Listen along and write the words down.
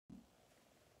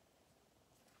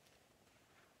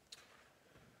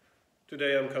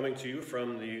Today I'm coming to you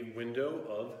from the window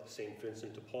of St.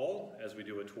 Vincent de Paul as we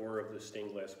do a tour of the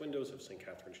stained glass windows of St.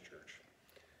 Catherine's Church.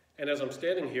 And as I'm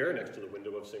standing here next to the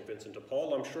window of St. Vincent de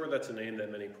Paul, I'm sure that's a name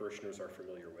that many parishioners are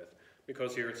familiar with,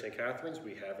 because here at St. Catherine's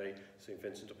we have a St.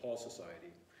 Vincent de Paul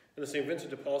Society. And the St. Vincent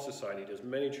de Paul Society does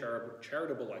many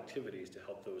charitable activities to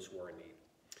help those who are in need.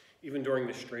 Even during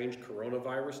this strange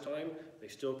coronavirus time, they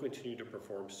still continue to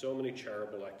perform so many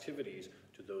charitable activities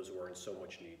to those who are in so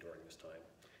much need during this time.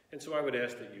 And so I would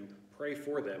ask that you pray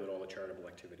for them and all the charitable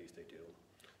activities they do.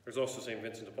 There's also St.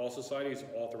 Vincent de Paul Societies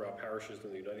all throughout parishes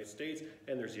in the United States,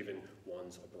 and there's even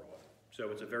ones abroad. So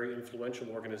it's a very influential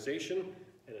organization,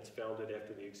 and it's founded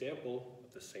after the example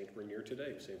of the saint we're near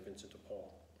today, St. Vincent de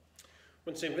Paul.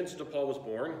 When St. Vincent de Paul was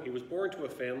born to a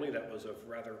family that was of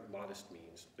rather modest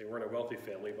means. They weren't a wealthy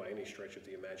family by any stretch of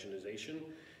the imagination,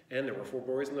 and there were 4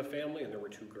 boys in the family, and there were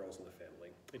 2 girls in the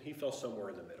family, and he fell somewhere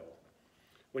in the middle.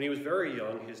 When he was very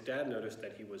young, his dad noticed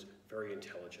that he was very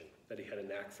intelligent, that he had a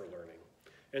knack for learning.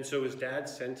 And so his dad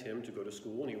sent him to go to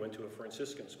school, and he went to a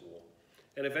Franciscan school.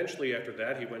 And eventually after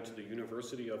that, he went to the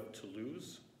University of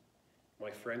Toulouse.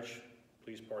 My French,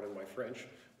 please pardon my French,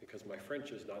 because my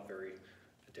French is not very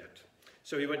adept.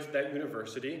 So he went to that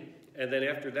university, and then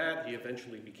after that, he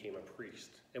eventually became a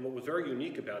priest. And what was very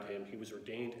unique about him, he was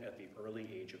ordained at the early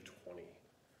age of 20.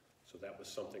 So that was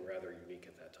something rather unique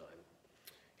at that time.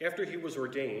 After he was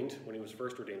ordained, when he was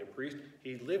first ordained a priest,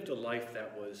 he lived a life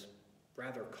that was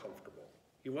rather comfortable.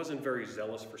 He wasn't very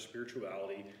zealous for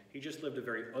spirituality. He just lived a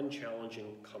very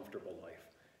unchallenging, comfortable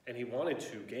life. And he wanted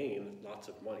to gain lots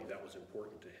of money. That was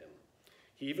important to him.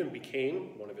 He even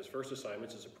became, one of his first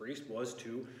assignments as a priest was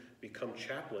to become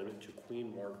chaplain to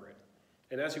Queen Margaret.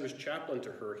 And as he was chaplain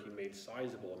to her, he made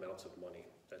sizable amounts of money.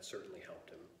 That certainly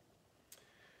helped him.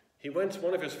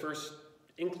 One of his first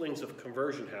inklings of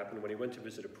conversion happened when he went to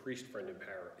visit a priest friend in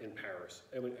Paris.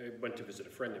 And went to visit a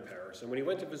friend in Paris. And when he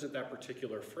went to visit that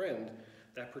particular friend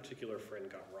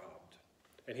got robbed.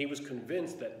 And he was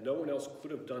convinced that no one else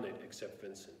could have done it except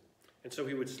Vincent. And so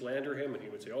he would slander him, and he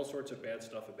would say all sorts of bad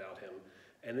stuff about him.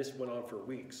 And this went on for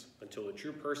weeks until the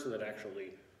true person that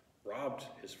actually robbed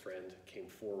his friend came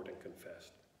forward and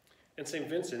confessed. And St.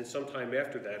 Vincent, sometime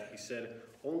after that, he said,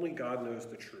 "Only God knows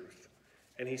the truth."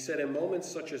 And he said, in moments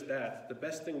such as that, the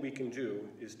best thing we can do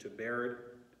is to bear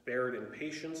it in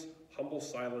patience, humble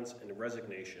silence, and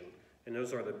resignation. And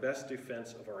those are the best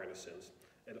defense of our innocence,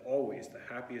 and always the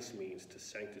happiest means to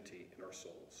sanctity in our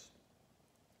souls.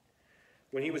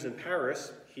 When he was in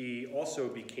Paris, he also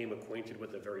became acquainted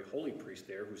with a very holy priest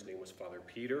there, whose name was Father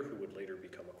Peter, who would later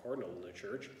become a cardinal in the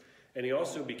church. And he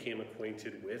also became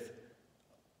acquainted with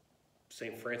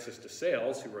St. Francis de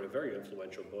Sales, who wrote a very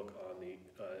influential book on the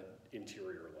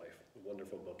interior life. A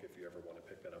wonderful book if you ever want to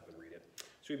pick that up and read it.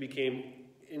 So he became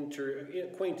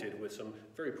acquainted with some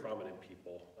very prominent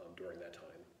people during that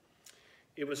time.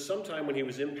 It was sometime when he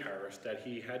was in Paris that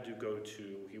he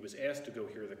was asked to go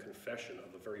hear the confession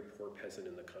of a very poor peasant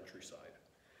in the countryside.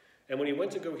 And when he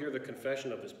went to go hear the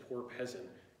confession of this poor peasant,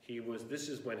 this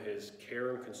is when his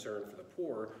care and concern for the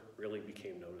poor really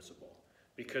became noticeable,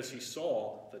 because he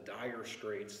saw the dire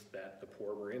straits that the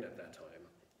poor were in at that time.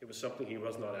 It was something he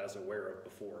was not as aware of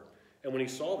before. And when he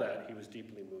saw that, he was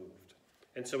deeply moved.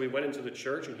 And so he went into the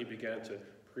church and he began to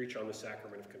preach on the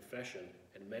sacrament of confession.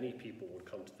 And many people would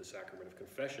come to the sacrament of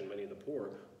confession. Many of the poor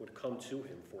would come to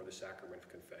him for the sacrament of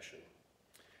confession.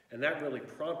 And that really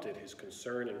prompted his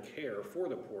concern and care for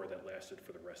the poor that lasted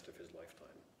for the rest of his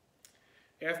lifetime.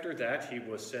 After that, he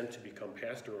was sent to become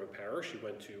pastor of a parish. He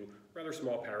went to a rather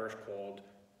small parish called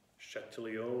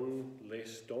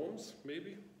Châtillon-les-Doms,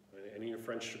 maybe? Any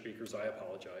French speakers, I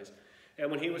apologize. And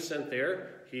when he was sent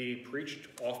there, he preached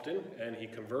often, and he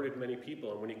converted many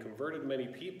people. And when he converted many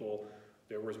people,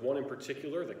 there was one in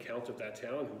particular, the count of that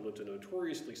town, who lived a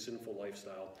notoriously sinful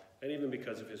lifestyle. And even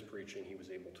because of his preaching, he was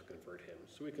able to convert him.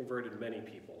 So he converted many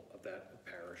people of that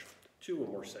parish to a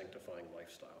more sanctifying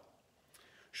lifestyle.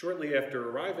 Shortly after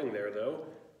arriving there, though,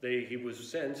 he was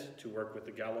sent to work with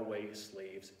the Galloway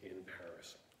slaves in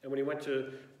Paris. And when he went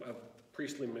to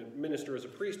priestly minister as a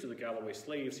priest to the Galloway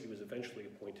slaves, he was eventually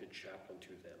appointed chaplain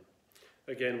to them.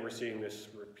 Again, we're seeing this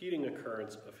repeating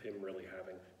occurrence of him really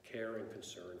having care and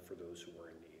concern for those who were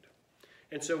in need.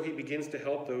 And so he begins to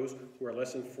help those who are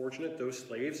less unfortunate, those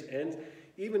slaves, and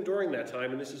even during that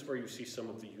time, and this is where you see some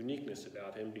of the uniqueness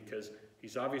about him, because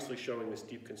he's obviously showing this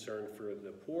deep concern for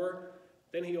the poor,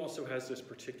 then he also has this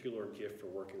particular gift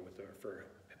for for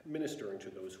ministering to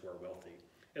those who are wealthy.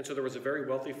 And so there was a very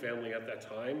wealthy family at that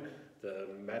time, the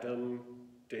Madame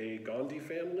de Gondi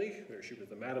family, or she was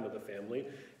the madam of the family,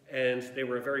 and they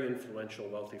were a very influential,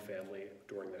 wealthy family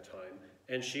during that time.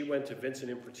 And she went to Vincent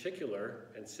in particular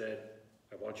and said,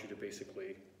 I want you to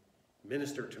basically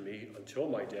minister to me until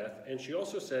my death. And she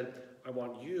also said, I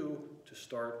want you to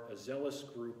start a zealous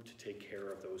group to take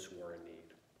care of those who are in need.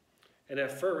 And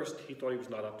at first, he thought he was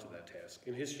not up to that task.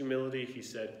 In his humility, he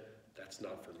said, that's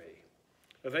not for me.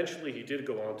 Eventually, he did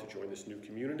go on to join this new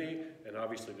community, and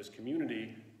obviously this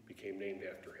community became named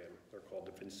after him. They're called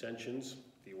the Vincentians,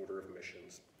 the Order of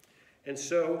Missions. And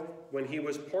so, when he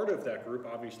was part of that group,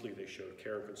 obviously they showed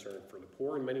care and concern for the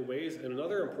poor in many ways, and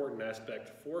another important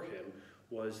aspect for him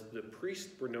was the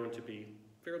priests were known to be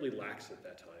fairly lax at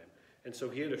that time. And so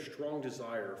he had a strong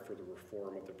desire for the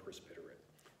reform of the presbyterate.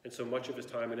 And so much of his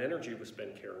time and energy was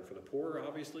spent caring for the poor,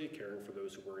 obviously, caring for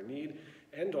those who were in need,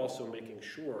 and also making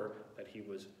sure that he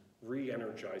was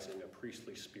re-energizing a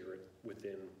priestly spirit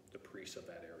within the priests of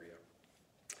that area.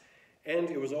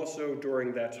 And it was also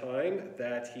during that time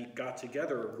that he got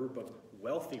together a group of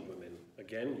wealthy women.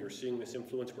 Again, you're seeing this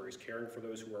influence where he's caring for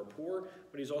those who are poor,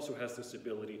 but he also has this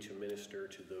ability to minister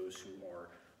to those who are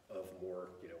of more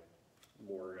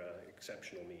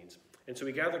exceptional means. And so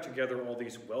he gathered together all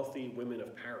these wealthy women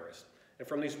of Paris. And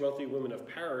from these wealthy women of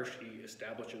Paris, he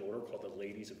established an order called the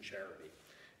Ladies of Charity.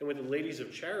 And with the Ladies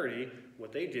of Charity,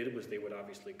 what they did was they would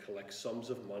obviously collect sums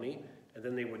of money, and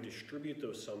then they would distribute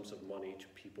those sums of money to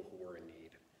people who were in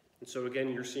need. And so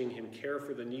again, you're seeing him care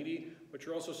for the needy, but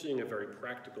you're also seeing a very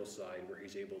practical side where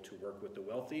he's able to work with the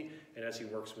wealthy, and as he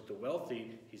works with the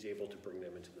wealthy, he's able to bring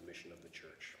them into the mission of the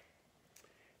church.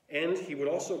 And he would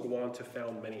also go on to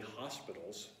found many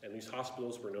hospitals, and these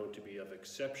hospitals were known to be of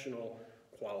exceptional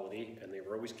quality, and they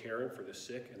were always caring for the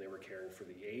sick, and they were caring for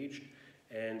the aged,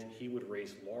 and he would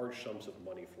raise large sums of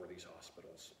money for these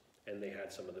hospitals. And they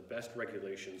had some of the best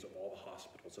regulations of all the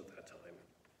hospitals at that time.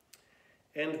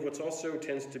 And what's also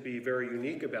tends to be very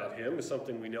unique about him is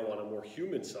something we know on a more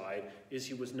human side, is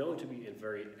he was known to be a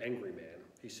very angry man.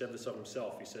 He said this of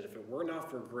himself. He said if it were not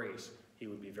for grace, he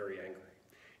would be very angry.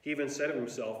 He even said of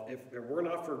himself, if it were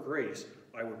not for grace,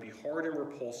 I would be hard and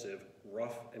repulsive,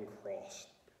 rough and cross.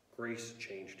 Grace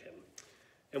changed him.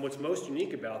 And what's most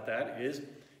unique about that is,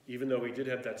 even though he did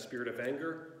have that spirit of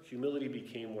anger, humility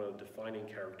became one of the defining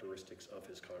characteristics of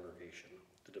his congregation,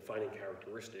 the defining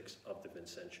characteristics of the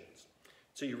Vincentians.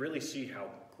 So you really see how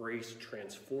grace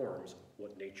transforms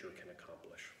what nature can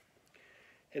accomplish.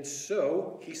 And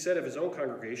so he said of his own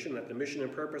congregation that the mission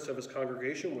and purpose of his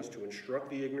congregation was to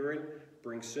instruct the ignorant,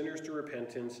 bring sinners to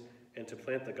repentance, and to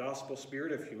plant the gospel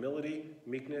spirit of humility,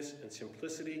 meekness, and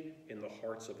simplicity in the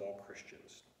hearts of all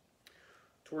Christians.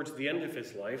 Towards the end of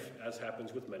his life, as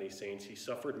happens with many saints, he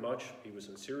suffered much, he was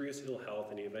in serious ill health,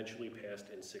 and he eventually passed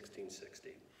in 1660.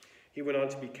 He went on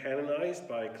to be canonized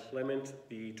by Clement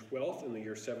XII in the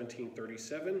year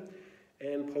 1737,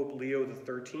 and Pope Leo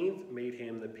XIII made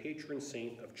him the patron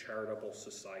saint of charitable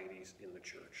societies in the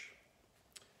church.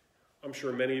 I'm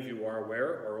sure many of you are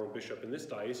aware, our own bishop in this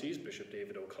diocese, Bishop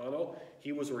David O'Connell,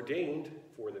 he was ordained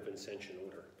for the Vincentian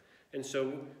order. And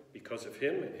so, because of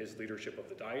him and his leadership of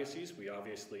the diocese, we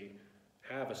obviously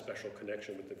have a special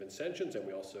connection with the Vincentians, and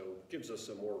we also gives us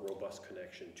a more robust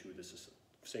connection to the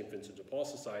St. Vincent de Paul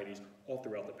societies all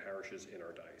throughout the parishes in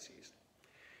our diocese.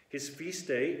 His feast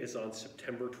day is on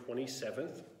September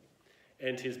 27th,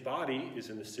 and his body is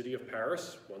in the city of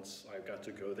Paris, once I got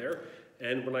to go there.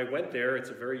 And when I went there,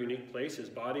 it's a very unique place. His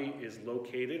body is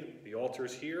located, the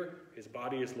altar's here, his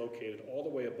body is located all the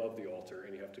way above the altar,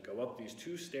 and you have to go up these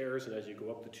 2 stairs, and as you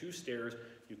go up the 2 stairs,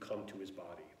 you come to his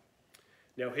body.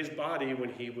 Now his body,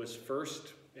 when he was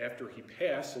first, after he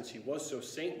passed, since he was so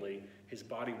saintly, his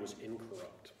body was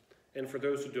incorrupt. And for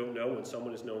those who don't know, when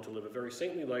someone is known to live a very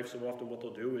saintly life, so often what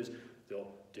they'll do is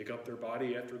they'll dig up their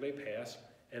body after they pass,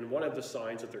 and one of the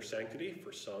signs of their sanctity,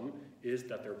 for some, is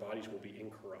that their bodies will be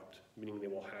incorrupt, meaning they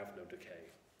will have no decay.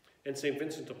 And St.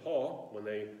 Vincent de Paul, when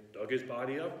they dug his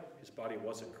body up, his body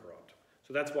was incorrupt.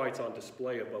 So that's why it's on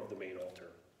display above the main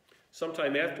altar.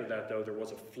 Sometime after that, though, there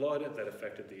was a flood that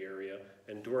affected the area,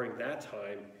 and during that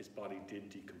time, his body did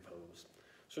decompose.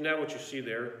 So now what you see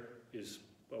there is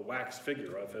a wax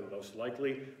figure of him, most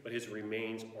likely, but his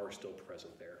remains are still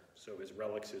present there. So his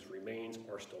relics, his remains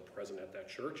are still present at that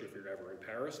church if you're ever in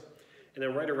Paris. And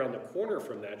then right around the corner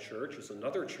from that church is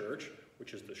another church,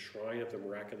 which is the Shrine of the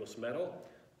Miraculous Medal.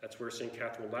 That's where St.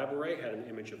 Catharine Labouré had an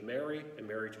image of Mary, and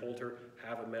Mary told her,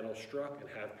 have a medal struck and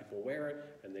have people wear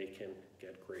it, and they can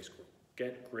get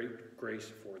great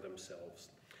grace for themselves.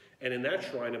 And in that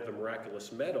Shrine of the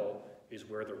Miraculous Medal is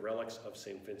where the relics of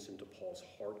St. Vincent de Paul's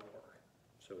heart are.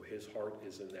 So his heart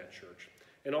is in that church.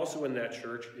 And also in that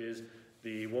church is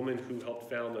the woman who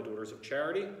helped found the Daughters of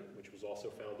Charity, which was also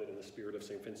founded in the spirit of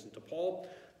St. Vincent de Paul.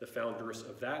 The foundress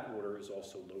of that order is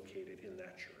also located in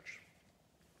that church.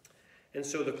 And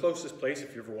so the closest place,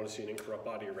 if you ever want to see an incorrupt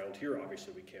body around here,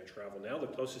 obviously we can't travel now, the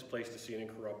closest place to see an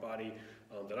incorrupt body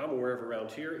that I'm aware of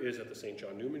around here is at the St.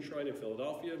 John Newman Shrine in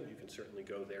Philadelphia. You can certainly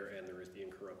go there, and there is the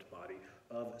incorrupt body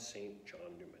of St.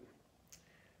 John Newman.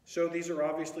 So these are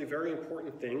obviously very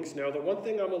important things. Now, the one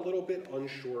thing I'm a little bit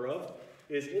unsure of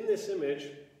is in this image,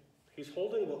 he's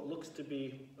holding what looks to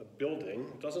be a building.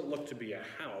 It doesn't look to be a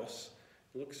house.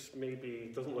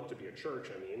 It doesn't look to be a church,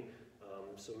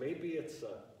 so maybe it's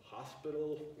a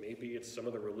hospital, maybe it's some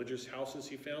of the religious houses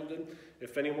he founded.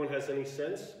 If anyone has any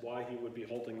sense why he would be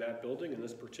holding that building in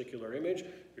this particular image,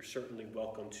 you're certainly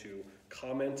welcome to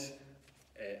comment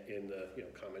in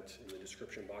the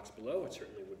description box below. It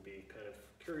certainly would be kind of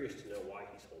curious to know why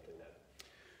he's holding that.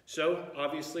 So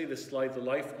obviously the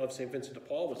life of St. Vincent de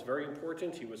Paul was very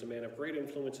important. He was a man of great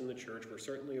influence in the church. We're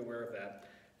certainly aware of that.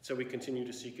 So we continue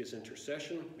to seek his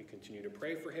intercession, we continue to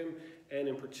pray for him, and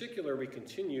in particular, we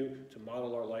continue to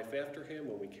model our life after him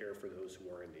when we care for those who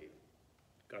are in need.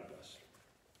 God bless.